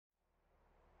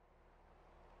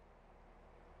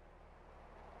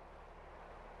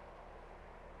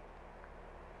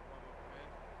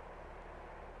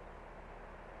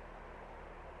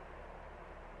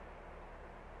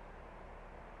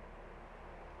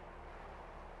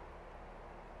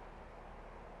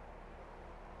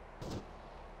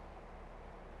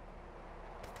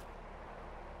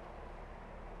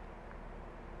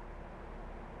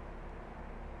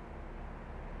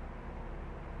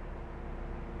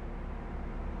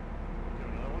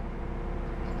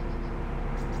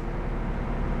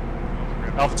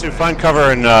Alpha 2, find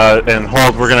cover and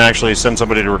hold. We're gonna actually send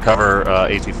somebody to recover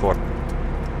AT4.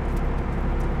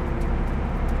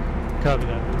 Copy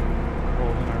that. We're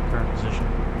holding our current position.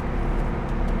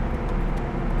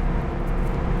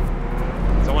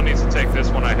 Someone needs to take this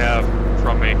one I have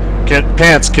from me.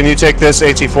 Pants, can you take this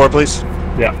AT4, please?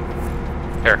 Yeah.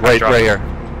 Here, right here.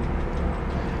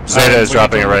 Zeta is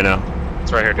dropping it right now.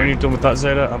 It's right here, dude. When you're done with that,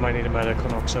 Zeta, I might need a medic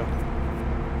on Oxo.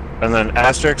 And then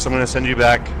Asterix, I'm gonna send you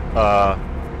back.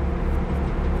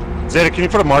 Zeta, can you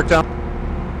put a mark down?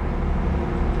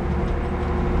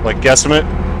 Like guesstimate?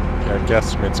 Yeah,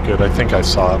 guesstimate's good. I think I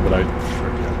saw it, but I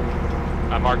forget.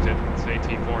 I marked it. It's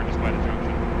AT4 just by the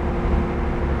junction.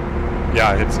 Yeah,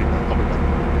 I had seen that. I'll be back.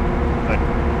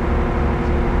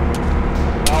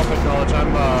 Alpha College,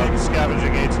 I'm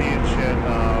scavenging AT and shit,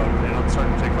 and I'm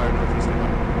starting to take fire northeast of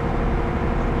mine.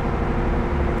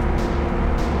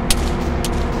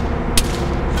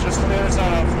 Just on the other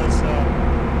side of this,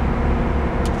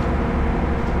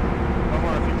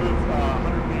 Omar, if you move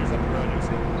 100 meters up the road, you'll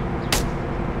see it.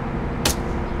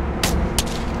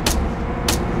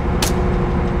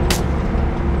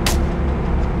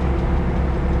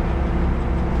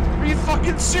 Are you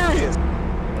fucking serious?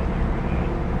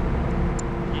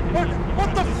 What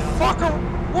the fuck are...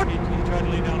 What? He tried to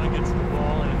lay down against the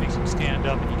wall and it makes him stand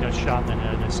up and he got shot in the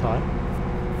head. I saw it.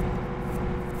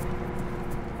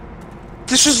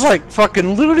 This is like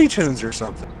fucking Looney Tunes or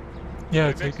something. Yeah,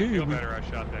 It it's makes like, me feel better I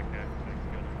shot that guy.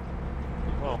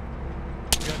 Well,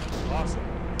 awesome.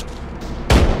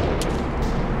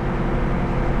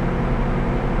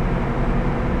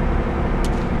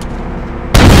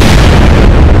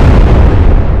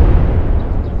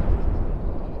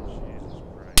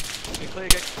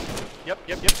 Yep.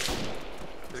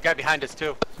 There's a guy behind us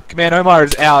too. Command Omar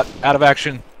is out of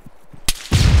action.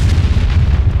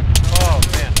 Oh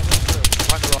man.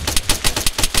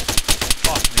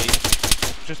 Fuck me.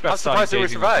 Just about I'm surprised that we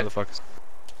survived. motherfuckers.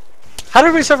 How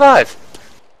did we survive?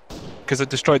 Because it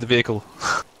destroyed the vehicle.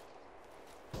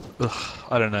 Ugh,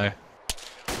 I don't know.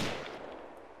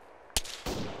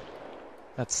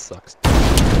 That sucks.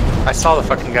 I saw the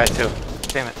fucking guy too.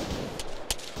 Damn it.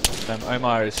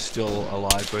 Omar is still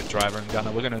alive, both driver and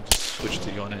gunner. We're gonna just switch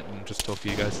to you on it and just talk to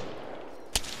you guys.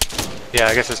 Yeah,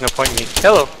 I guess there's no point in me.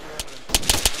 Hello.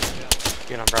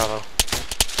 Being on Bravo.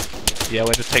 Yeah,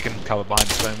 we're just taking cover behind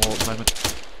the stone wall at the moment.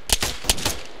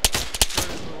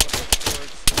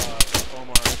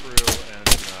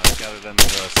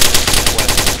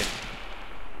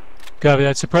 Copy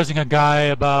that. Suppressing a guy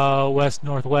about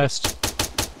west-northwest.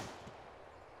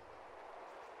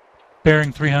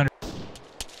 Bearing 300.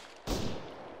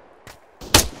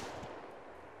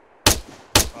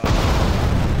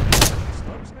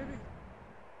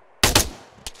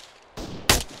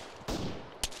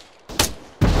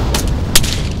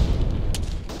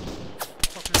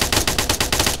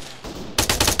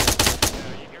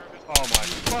 Oh my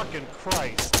fucking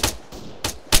Christ.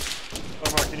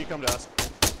 Omar, can you come to us?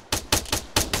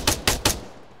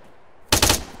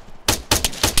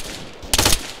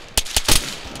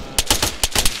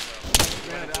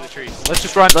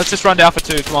 Let's just run to Alpha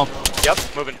 2, come on. Yep,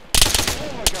 moving.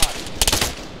 Oh my god.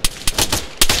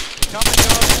 Coming,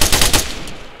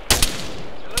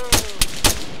 Hello.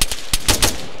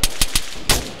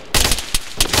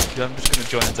 Yeah, I'm just gonna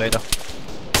join Zeta.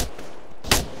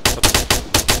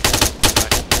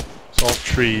 It's all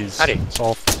trees. Howdy. It's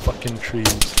all fucking trees.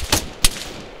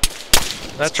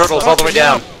 That turtle's all the way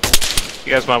down.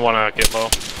 You guys might want to get low.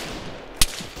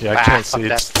 Yeah, I can't see.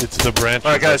 It's the branches.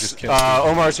 Alright I guys, just can't see.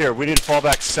 Omar's here. We need to fall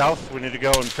back south. We need to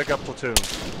go and pick up platoon.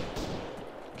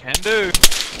 Can do.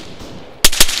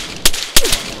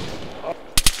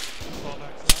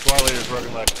 Squad leader's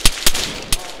broken leg.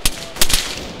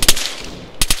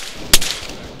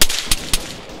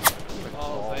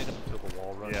 Oh, Zeta.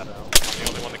 Yeah. I'm the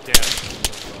only one that can.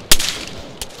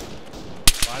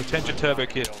 Attention turbo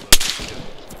kit.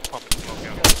 Pumping smoke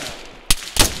out.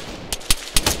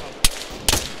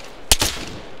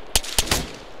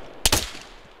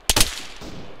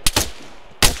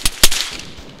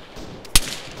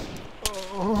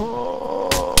 Oh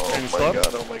my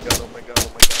god, oh my god, oh my god,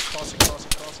 oh my god. Crossing.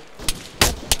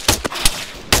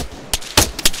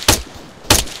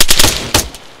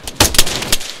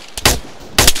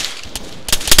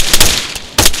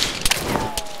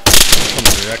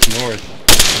 Coming direct north.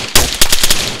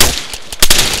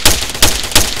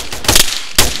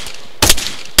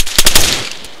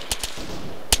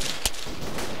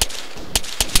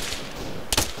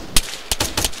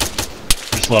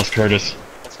 Just lost Curtis.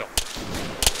 Let's go.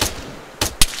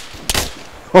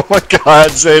 Oh my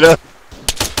god, Zeta.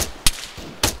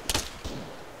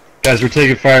 Guys, we're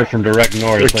taking fire from direct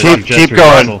north. Keep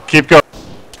going. Keep going.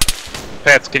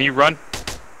 Pats, can you run?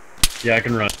 Yeah, I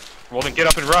can run. Well, then get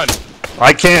up and run.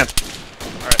 I can't.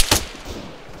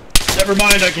 Alright. Never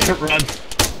mind, I can't run.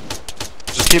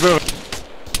 Just keep moving.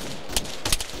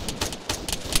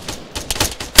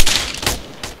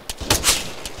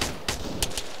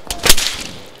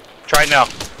 Try it now.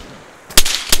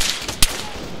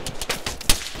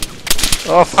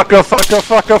 Oh fuck, oh fuck, oh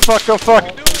fuck, oh fuck, oh fuck.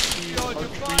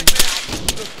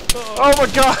 Oh my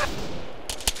god.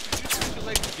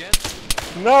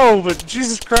 No, but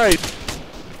Jesus Christ.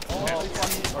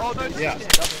 Yeah.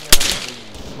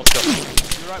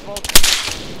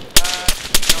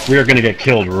 We are gonna get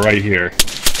killed right here.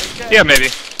 Yeah, maybe.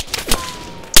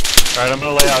 Alright, I'm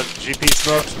gonna lay out GP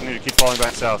smokes. We need to keep falling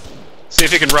back south. See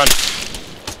if you can run.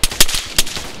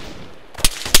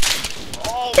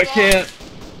 I can't.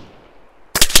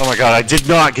 Oh my god, I did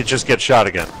not just get shot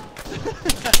again.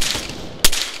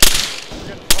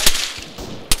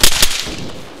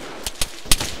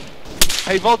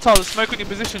 Hey, Volatile, the smoke on your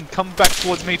position. Come back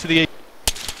towards me to the east.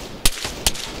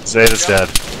 Zeta's dead.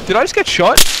 Did I just get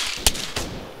shot?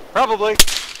 Probably.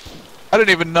 I don't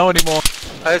even know anymore.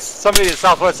 It's somebody in the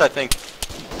southwest, I think.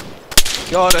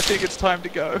 God, I think it's time to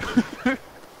go.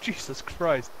 Jesus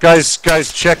Christ. Guys,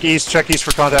 check east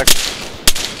for contact.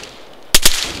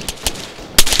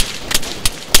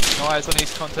 No eyes on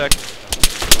east contact.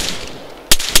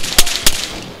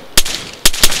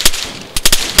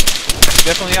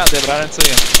 Definitely out there, but I don't see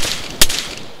him.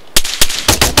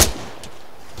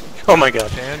 Oh my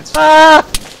god. Pants, Ah!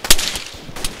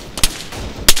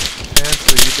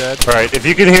 Pants, are you dead? Alright, if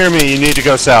you can hear me, you need to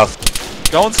go south.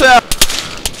 Going south.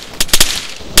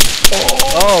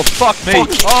 Oh, fuck me.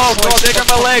 Oh god, there got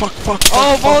my leg.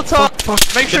 Oh, Volatile.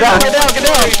 Make sure Get you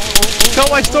down. tell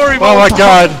my story, Oh my Volatile.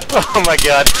 god. Oh my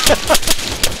god.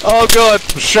 Oh god.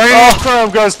 Shiny chrome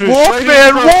goes through. Walk, shiny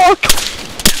man, chrome. walk!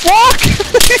 Walk!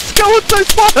 He's going so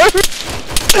slow!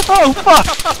 Oh, fuck!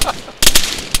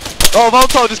 Oh,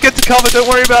 Volatile, just get to cover, don't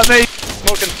worry about me!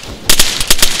 Smoking.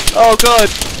 Oh god!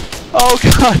 Oh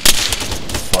god!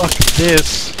 Fuck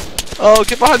this. Oh,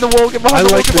 get behind the wall, get behind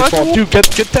the wall, get behind the wall! Dude,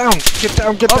 get down, get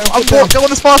down, get down, I'm get down.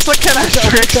 going as fast as I can,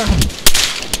 Asterix!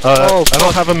 I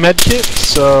don't have a med kit,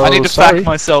 so I need to sorry. fact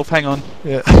myself, hang on.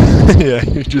 Yeah, yeah,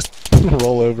 you just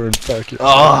roll over and fact it.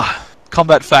 Ah,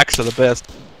 combat facts are the best.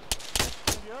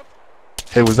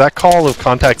 Hey, was that call of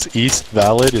contacts east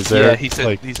valid? Is there? Yeah, he said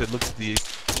look to the east.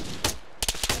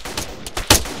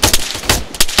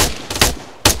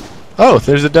 Oh,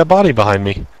 there's a dead body behind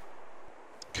me.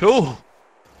 Cool.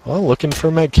 Well, looking for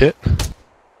a med kit.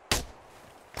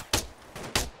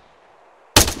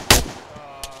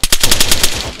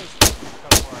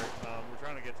 We're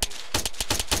trying to get to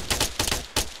you.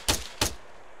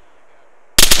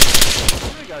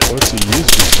 What's he use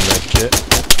this med kit?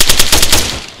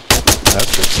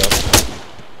 Asterix up.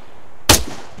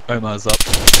 Omar's up.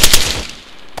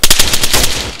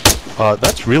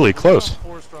 That's really close.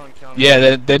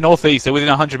 Yeah, they're northeast, they're within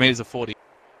 100 meters of 40.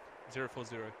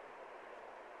 040.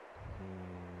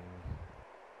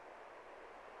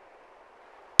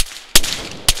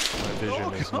 My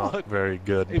vision is not very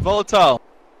good. Hey, Volatile.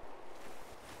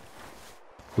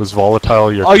 Was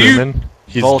Volatile your Are you- crewman?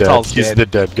 He's Volatile's dead. He's dead. the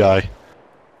dead guy.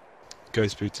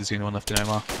 Ghost Boots is the only one left in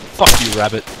Omar. Fuck you,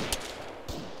 rabbit.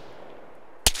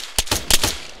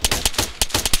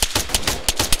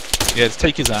 Yeah, just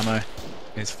take his ammo.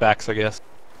 His facts, I guess.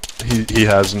 He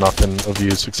has nothing of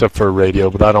use except for a radio,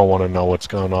 but I don't want to know what's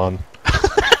going on.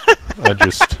 I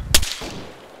just...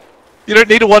 You don't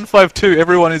need a 152,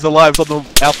 everyone is alive on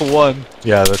the Alpha 1.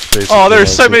 Yeah, that's basically... Oh, there are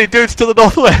that's so it. many dudes to the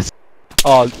northwest!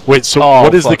 Oh, Wait, so Oh,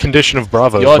 what is the fuck. condition of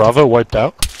Bravo? Is Yod. Bravo wiped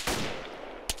out?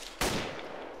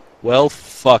 well,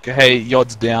 fuck. Hey,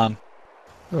 Yod's down.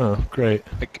 Oh, great.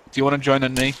 Like, do you want to join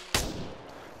in me?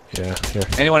 Yeah, here.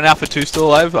 Anyone in Alpha 2 still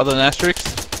alive, other than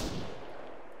Asterix?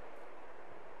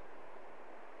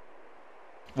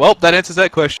 Well, that answers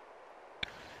that question.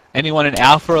 Anyone in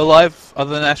Alpha alive,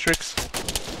 other than Asterix?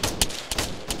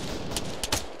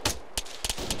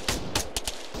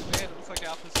 Man, it looks like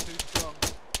Alpha's too strong.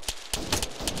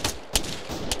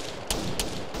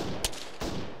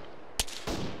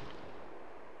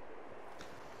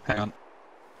 Hang on.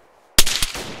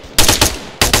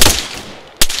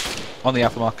 On the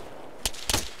Alpha mark.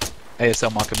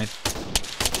 ASL mark, I mean.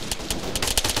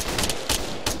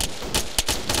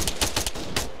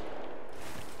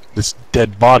 This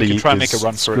dead body You can try and is make a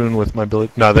run for it. screwing with my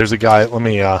ability. No, there's a guy. Let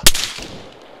me,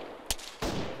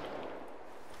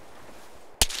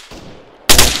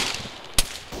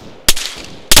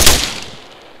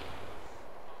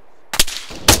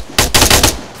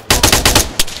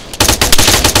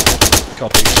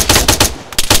 Copy.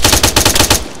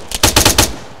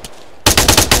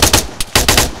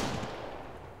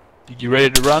 You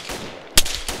ready to run?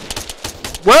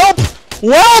 Welp!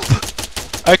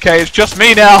 Welp! Okay, it's just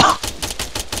me now.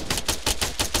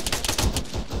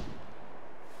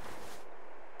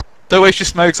 Don't waste your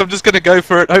smokes, I'm just gonna go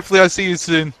for it. Hopefully I see you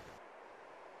soon.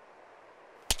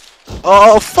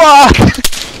 Oh fuck!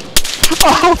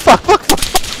 Oh fuck, fuck,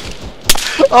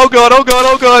 fuck! Oh god, oh god,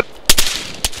 oh god!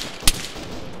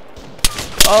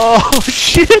 Oh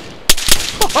shit!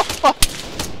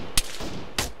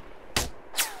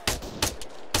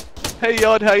 Hey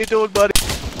Yod, how you doing, buddy?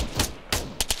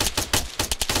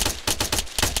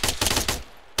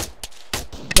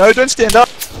 No, don't stand up!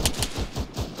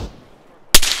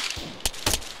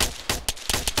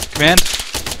 Command?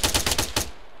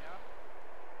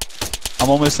 I'm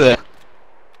almost there.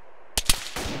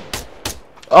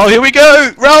 Oh, here we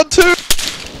go! Round 2!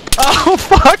 Oh,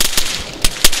 fuck!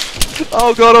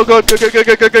 Oh god, oh god, go, go, go,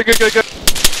 go, go, go, go, go, go!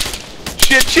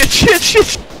 Shit, shit, shit,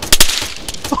 shit!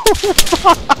 Oh,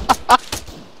 fuck!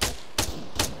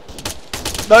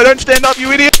 No, don't stand up,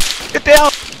 you idiot! Get down!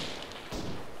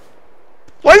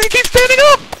 Why do you keep standing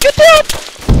up? Get down!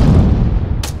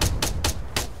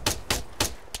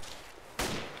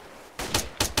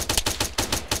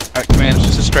 Alright, command, it's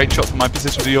just a straight shot from my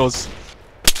position to yours.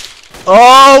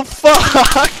 Oh,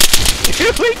 fuck!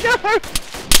 Here we go!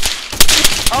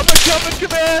 I'm a command,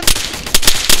 command!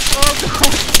 Oh,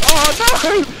 God! Oh,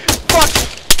 no! Fuck!